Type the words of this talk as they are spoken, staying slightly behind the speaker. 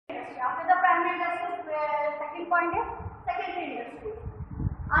After the primary industry, second point is secondary industry.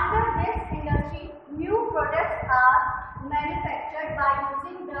 Under this industry, new products are manufactured by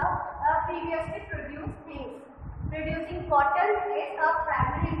using the previously produced things. Producing cotton is a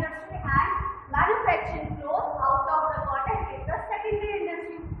primary industry and manufacturing clothes out of the cotton is the secondary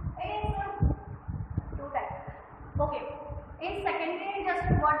industry. It is two types. Okay. In secondary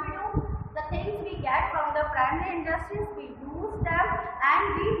industry, what we do? The things we get from the primary industries, we use them and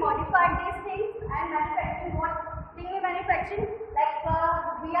we modify these things and manufacturing. What thing we manufacturing? Like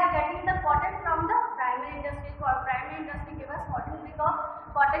we are getting the cotton from the primary industry. For primary industry give us cotton because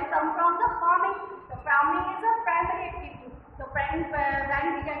cotton come from the farming. The farming is a primary activity. So when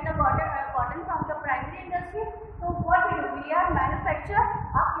we get the cotton from the primary industry, so what we do? We are manufacture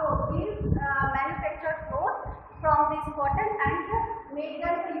a clothes. We manufacture clothes from this cotton and make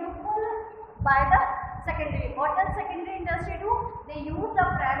them useful by the secondary. What does secondary industry do? They use the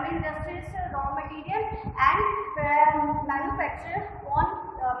primary industry's raw material and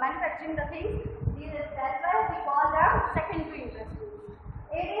manufacturing the things. That's why we call them secondary industry.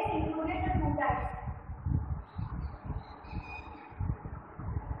 It is included in two types.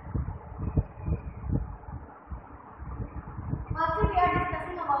 Firstly, we are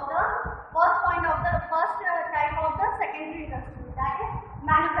discussing about the first point of the first type of the secondary industry, that is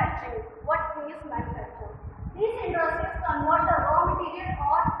manufacturing. What is manufacturing? These industries convert the raw material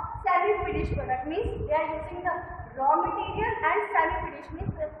or semi-finished product, means they are using the raw material and semi-finished,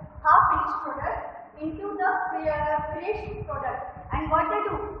 means half-finished product into the finished product. And what they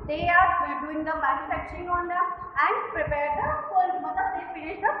do? They are doing the manufacturing on them and prepare the whole, they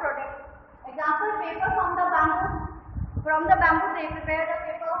finish the product. Example, paper from the bamboo. From the bamboo they prepare the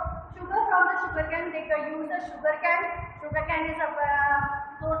paper. Sugar from the sugar cane, they use the sugar cane. Sugar cane is a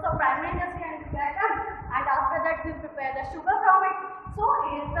source of primary industry and we get them. And after that we prepare the sugar from it. So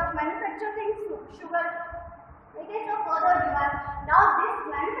it is the manufacturing sugar. It is a further divided. Now this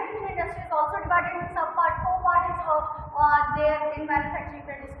manufacturing industry is also divided in sub-part. Four parts are there in manufacturing.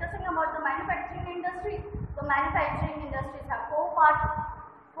 We are discussing about the manufacturing industry. The manufacturing industries have four parts.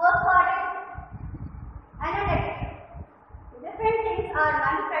 First part is analytic. Different things are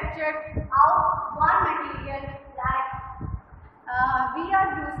manufactured out one material, like we are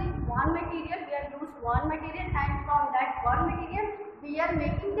using one material, and from that one material we are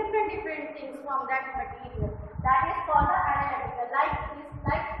making different things from that material. That is called the analytical.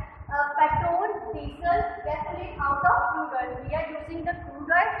 Like petrol, diesel, gasoline out of crude oil. We are using the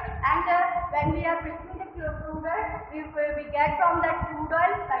crude oil, and when we are mixing the crude oil, we get from that crude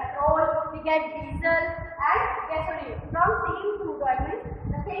oil petrol, we get diesel and gasoline. From seeing crude oil means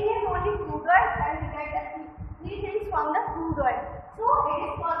the thing is only crude oil and we get the three things from the crude oil. So it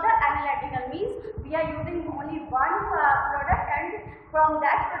is called the analytical, means we are using only one product and from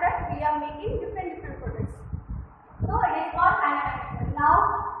that product we are making different products. So it is called analytical.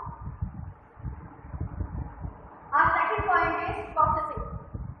 Now our second point is processing.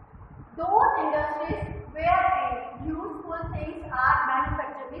 Those industries where useful things are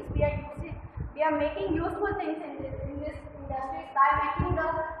manufactured, means we are making useful things in this industry by making the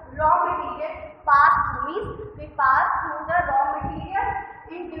raw material pass through, means we pass through the raw material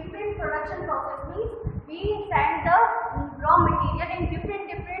in different production process, means we send the raw material in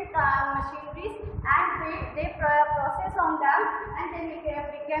different machineries and they process on them and then it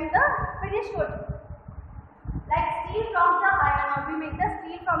became the finished good. Like steel from the iron ore, we make the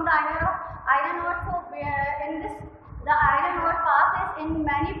steel from the iron ore. So in this, the iron ore passes in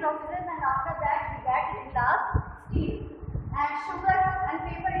many processes and after that we get in last steel. And sugar and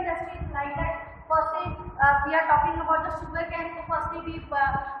paper industries like that. Firstly, we are talking about the sugar cane. So firstly we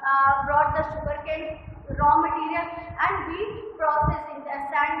brought the sugar cane raw material and we process in the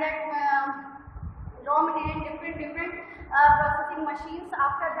sand that raw material in different processing machines.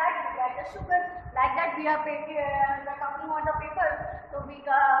 After that we get the sugar. Like that we are talking about the paper. So we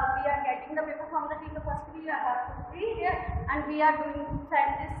are getting the paper from the tea. First we have to freeze here and we are doing send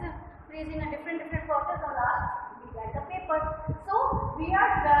this freeze in a different process. And last we get the paper. So we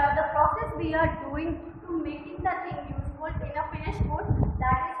are the process we are doing to making the thing useful in a finished good,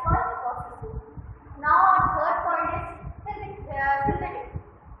 that is called processing. Now our third point is synthetic.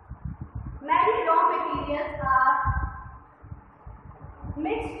 Many raw materials are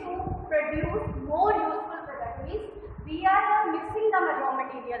mixed to produce more useful products. Means we are mixing the raw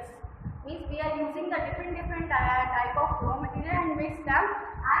materials. Means we are using the different type of raw material and mix them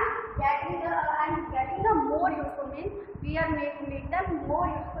and getting the more useful. Means we are make them more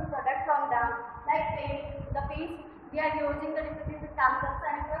useful products from them. Like paint, the paints we are using the different chemicals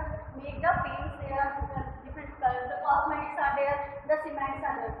and make the paints. There are different colors. The cosmetics are there. The cements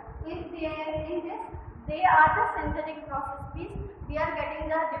are there. In this, they are the synthetic process. Means we are getting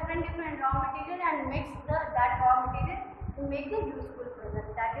the different raw material and mix that raw material to make the useful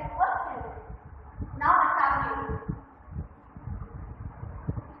product. That is what synthetic. Now assembly.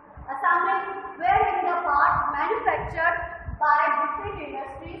 Assembly, wherein the parts manufactured by different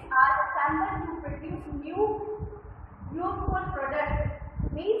industries are assembled to produce new useful products.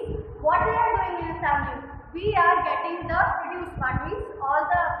 Means what they are doing in assembly? We are getting the produced part, means all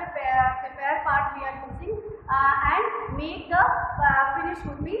the prepare part we are using and make the finished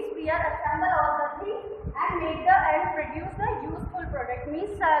good. Means we are assemble all the things and make the and produce the useful product.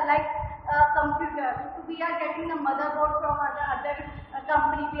 Means like computer, we are getting the motherboard from other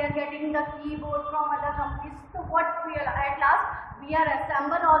company, we are getting the keyboard from other companies. So what we are at last we are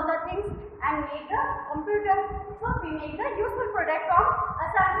assemble all the things and make a computer. So we make the useful product from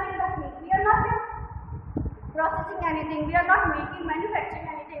assembling the things. We are not processing anything, we are not making manufacturing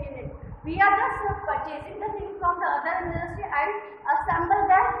anything in it. We are just purchasing the things from the other industry and assemble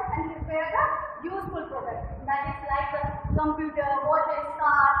them and prepare the useful product. That is like the computer, watches,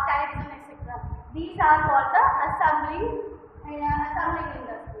 cars, television, etc. These are called the assembling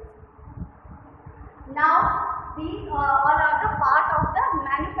industry. Now these all are the part of the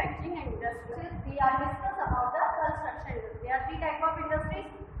manufacturing industry. We are discuss about the construction industry. There are three types of industries.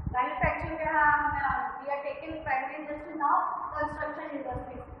 Manufacturing, we are taking primary industry. Now construction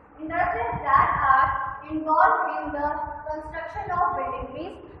industries. Industries that are involved in the construction of building,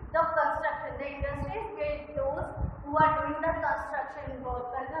 means the construction. The industries with those who are doing the construction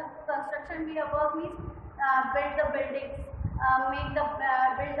work. Construction work means build the buildings, build the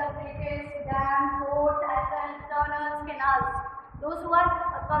bridges, dams, roads, tunnels, canals. Those who are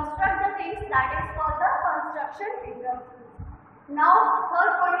construct the things, that is called the construction industry. Now,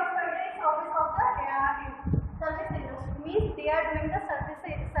 third point is office of the service industry, means they are doing the services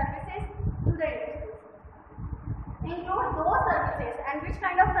to the industry. Include those services, and which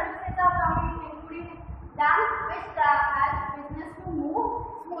kind of services are coming, including them which help business to move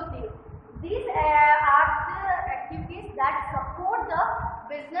smoothly. These are the activities that support the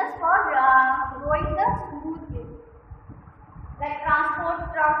business for growing the smoothly. Like transport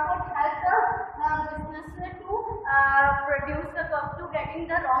helps the business to produce to getting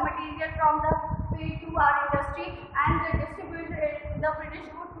the raw material from the field to our industry and distribute the finished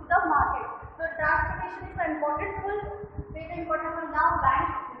good to the market. So transportation is an important tool. Very important tool. Now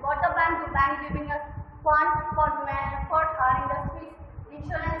the bank giving us funds for our industries.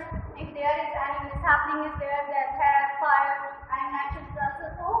 Insurance, if there is any mishappening, if there fire and natural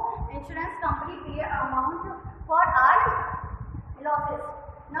disasters, so insurance company pay amount for our losses.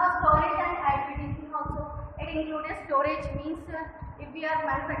 Now storage and IPDC also. It includes storage, means if we are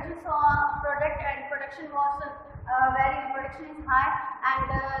manufacturing product and production was production is high and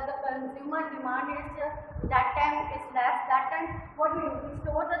the consumer demand is that time is less. That time what we do? We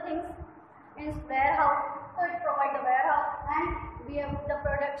store the things in warehouse. So it provides the warehouse, and we have the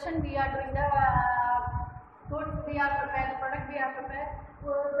production. We are doing the goods. We are preparing the product. We are prepared. So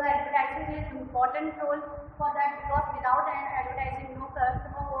the advertising is important role for that, because without advertising, no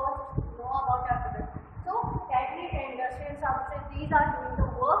customer will know about our product. So catering industrial services, these are doing the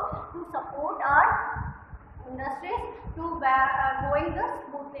work to support our industries to going the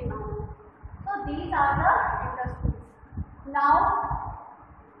smoothly manner. So these are the industries. Now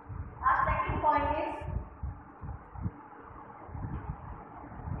our second point is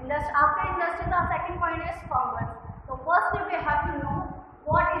after industries, our second point is commerce. So first we have to know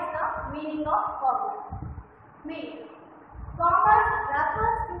what is the meaning of commerce. Commerce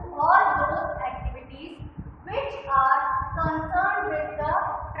refers to all those activities which are concerned with the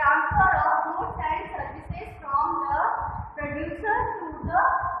transfer of goods and services from the producer to the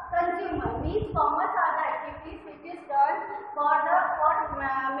consumer. Means commerce are the activities which is done for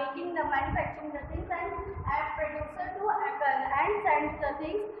making the manufacturing the things and producer to and send the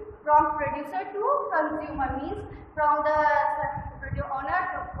things from producer to consumer. Means from the owner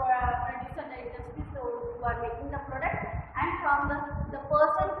to producer, the industry who are making the product, and from the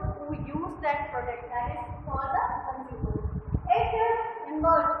person who use that product, that is for the consumer. It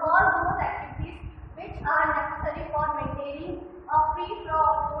involves all those activities which are necessary for maintaining a free flow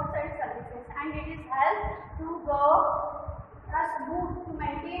of goods and services, and it is help to go smooth to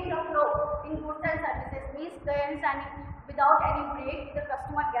maintain the flow in goods and services. Means without any break, the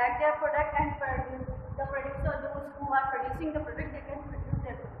customer get their product, and the producer, those who are producing the product, they can produce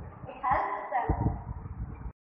their product. It helps